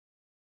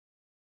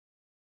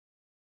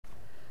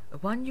A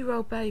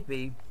 1-year-old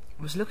baby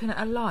was looking at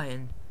a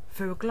lion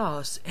through a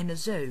glass in a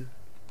zoo,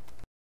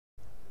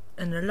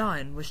 and the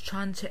lion was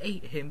trying to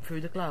eat him through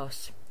the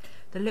glass.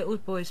 The little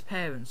boy's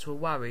parents were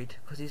worried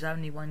because he's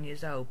only 1 year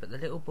old, but the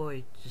little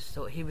boy just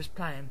thought he was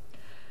playing.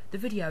 The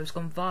video has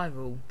gone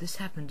viral. This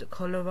happened at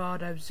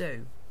Colorado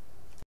Zoo.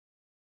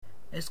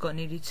 It's got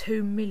nearly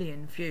 2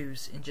 million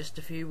views in just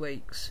a few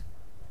weeks.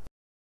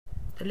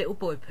 The little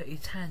boy put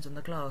his hands on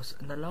the glass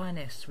and the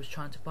lioness was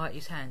trying to bite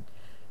his hand.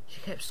 She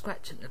kept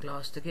scratching the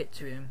glass to get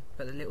to him,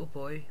 but the little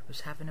boy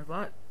was having a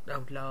right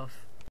old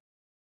laugh.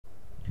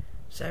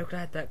 So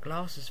glad that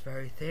glass is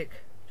very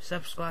thick.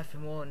 Subscribe for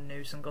more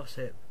news and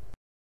gossip.